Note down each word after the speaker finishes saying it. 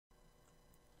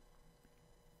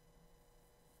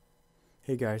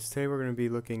Hey guys, today we're going to be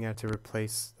looking at to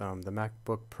replace the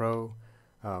MacBook Pro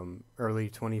early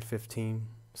 2015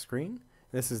 screen.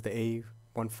 This is the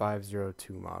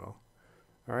A1502 model.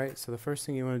 Alright, so the first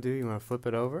thing you want to do, you want to flip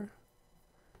it over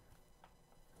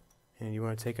and you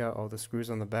want to take out all the screws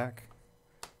on the back.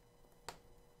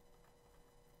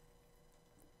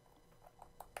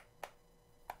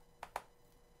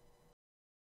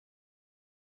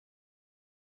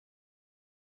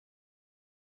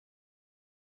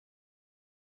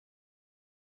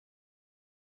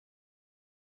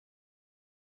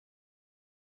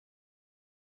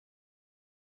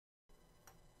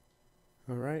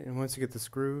 Alright, and once you get the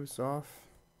screws off,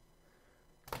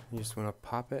 you just want to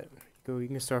pop it. You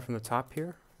can start from the top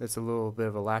here. That's a little bit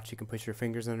of a latch you can push your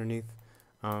fingers underneath.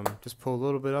 Just pull a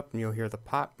little bit up and you'll hear the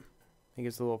pop. I think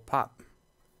it's a little pop.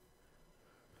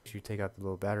 You take out the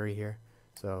little battery here.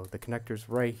 So the connector's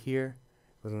right here,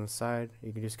 goes on the side.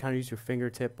 You can just kind of use your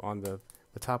fingertip on the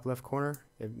top left corner.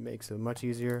 It makes it much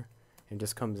easier and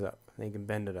just comes up. And you can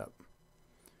bend it up.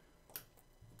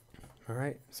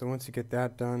 Alright, so once you get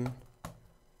that done,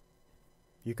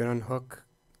 you can unhook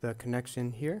the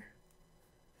connection here.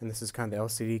 And this is kind of the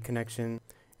LCD connection.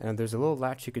 And there's a little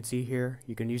latch you can see here.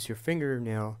 You can use your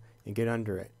fingernail and get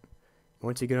under it. And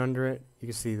once you get under it, you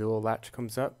can see the little latch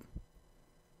comes up.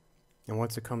 And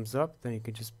once it comes up, then you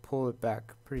can just pull it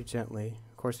back pretty gently.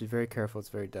 Of course, be very careful, it's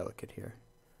very delicate here.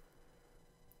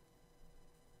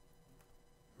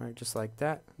 Right, just like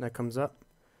that. That comes up.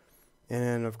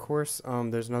 And of course,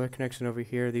 there's another connection over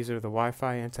here. These are the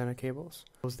Wi-Fi antenna cables.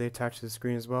 They attach to the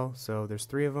screen as well, so there's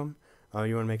 3 of them.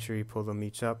 You want to make sure you pull them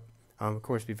each up. Of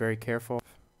course, be very careful.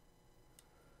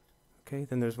 Okay,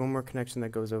 then there's one more connection that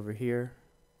goes over here.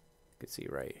 You can see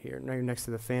right here, right next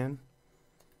to the fan.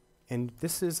 And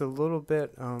this is a little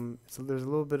bit, so there's a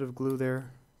little bit of glue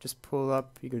there. Just pull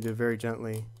up. You can do it very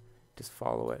gently. Just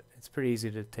follow it. It's pretty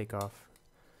easy to take off.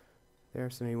 There,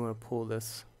 so now you want to pull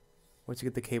this. Once you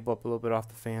get the cable up a little bit off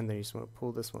the fan, then you just want to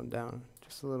pull this one down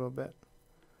just a little bit.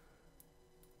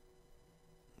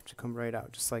 It should come right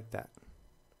out, just like that.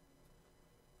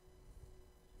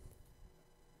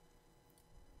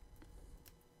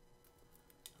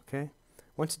 Okay.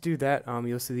 Once you do that,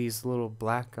 you'll see these little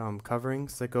black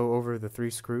coverings that go over the 3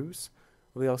 screws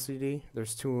of the LCD.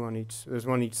 There's 2 on each. There's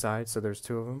one each side, so there's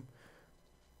 2 of them.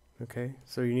 Okay,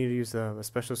 so you need to use a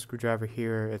special screwdriver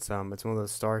here. It's one of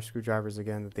those star screwdrivers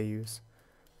again that they use.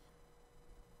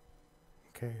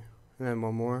 Okay, and then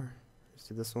one more. Let's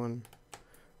do this one.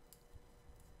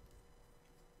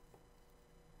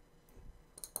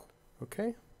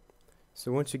 Okay,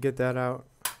 so once you get that out,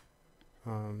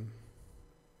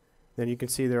 then you can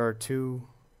see there are 2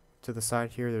 to the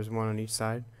side here. There's 1 on each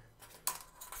side.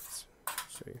 Let's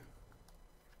show you.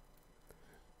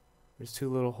 There's 2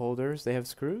 little holders. They have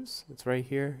screws. It's right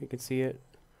here. You can see it.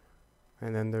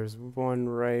 And then there's one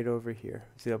right over here.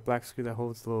 See that black screw that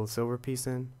holds the little silver piece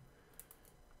in?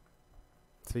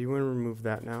 So you want to remove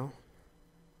that now.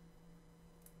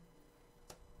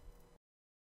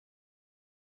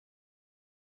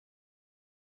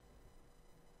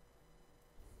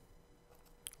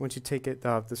 Once you take it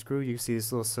off the screw, you see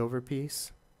this little silver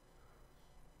piece.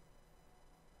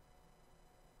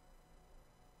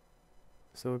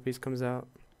 Silver piece comes out.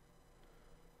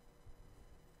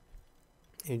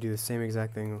 And you do the same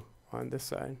exact thing on this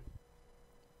side.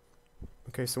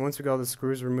 Okay, so once we got all the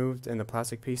screws removed and the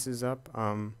plastic pieces up,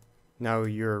 now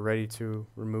you're ready to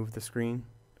remove the screen.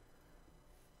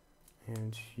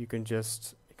 And you can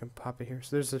pop it here.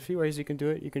 So there's a few ways you can do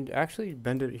it. You can actually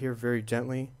bend it here very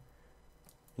gently.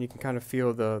 And you can kind of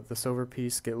feel the silver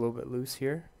piece get a little bit loose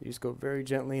here. You just go very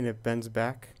gently and it bends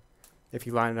back. If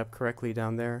you line it up correctly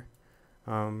down there,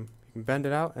 you can bend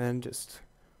it out and just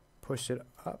push it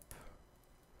up.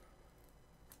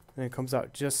 And it comes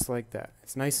out just like that.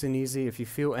 It's nice and easy. If you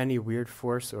feel any weird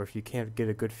force or if you can't get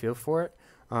a good feel for it,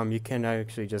 you can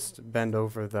actually just bend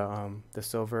over the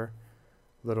silver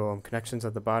little connections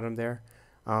at the bottom there.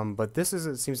 But it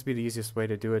seems to be the easiest way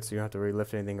to do it, so you don't have to really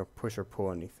lift anything or push or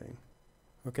pull anything.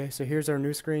 Okay, so here's our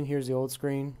new screen. Here's the old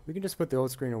screen. We can just put the old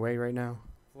screen away right now.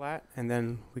 Flat, and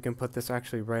then we can put this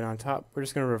actually right on top. We're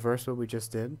just going to reverse what we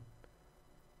just did.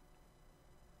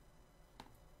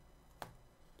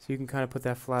 So you can kind of put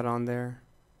that flat on there.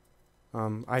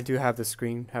 I do have the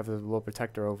screen, have the little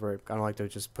protector over it. I don't like to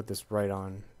just put this right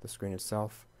on the screen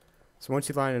itself. So once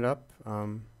you line it up,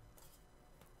 you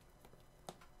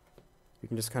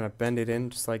can just kind of bend it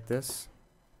in just like this.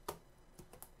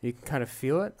 You can kind of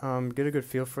feel it, get a good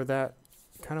feel for that.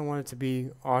 You kind of want it to be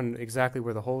on exactly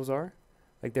where the holes are.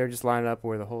 Like they're just lined up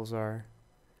where the holes are.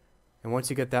 And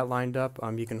once you get that lined up,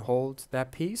 you can hold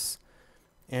that piece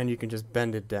and you can just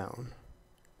bend it down.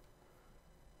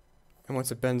 And once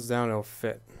it bends down, it'll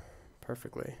fit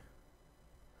perfectly.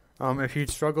 If you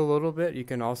struggle a little bit, you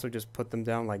can also just put them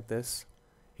down like this.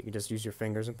 You can just use your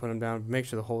fingers and put them down. Make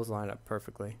sure the holes line up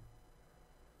perfectly.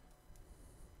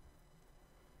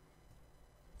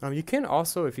 You can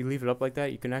also, if you leave it up like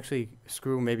that, you can actually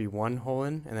screw maybe one hole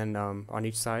in and then on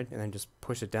each side, and then just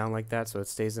push it down like that so it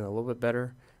stays in a little bit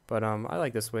better. But I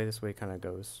like this way. This way kind of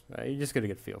goes. You just get a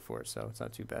good feel for it, so it's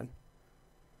not too bad.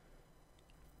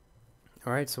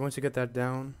 Alright, so once you get that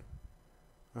down,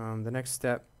 the next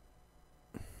step,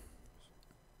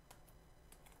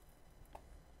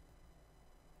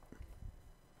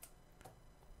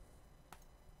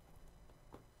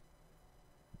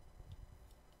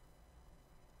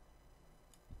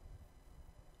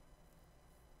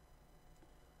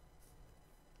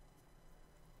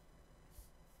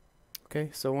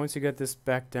 okay, so once you get this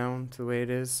back down to the way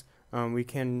it is, we're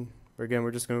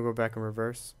just going to go back in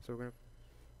reverse. So we're going to,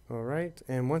 alright,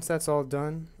 and once that's all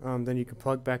done, then you can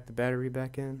plug back the battery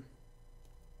back in.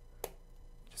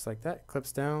 Just like that,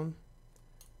 clips down.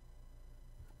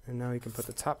 And now you can put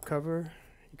the top cover,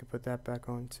 you can put that back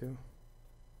on too.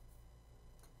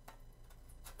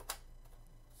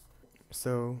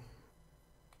 So,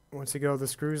 once you get all the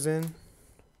screws in,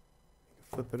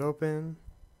 flip it open.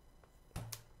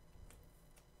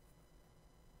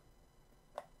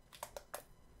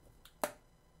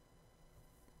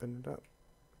 Open it up.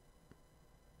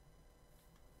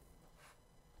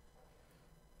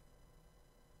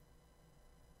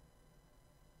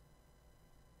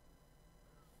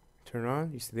 Turn it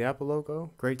on. You see the Apple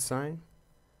logo. Great sign.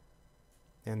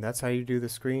 And that's how you do the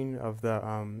screen of the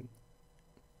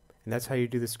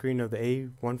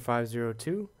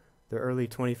A1502, the early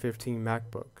 2015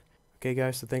 MacBook. Okay,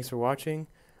 guys. So thanks for watching.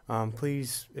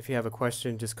 Please, if you have a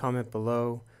question, just comment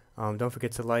below. Don't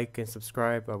forget to like and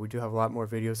subscribe. We do have a lot more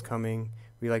videos coming.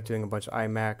 We like doing a bunch of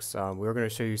iMacs. We're going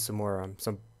to show you some more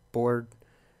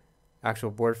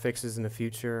actual board fixes in the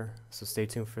future, so stay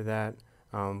tuned for that.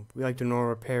 We like doing normal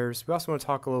repairs. We also want to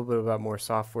talk a little bit about more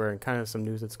software and kind of some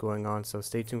news that's going on, so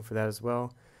stay tuned for that as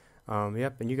well.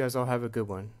 Yep, and you guys all have a good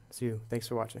one. See you. Thanks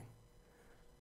for watching.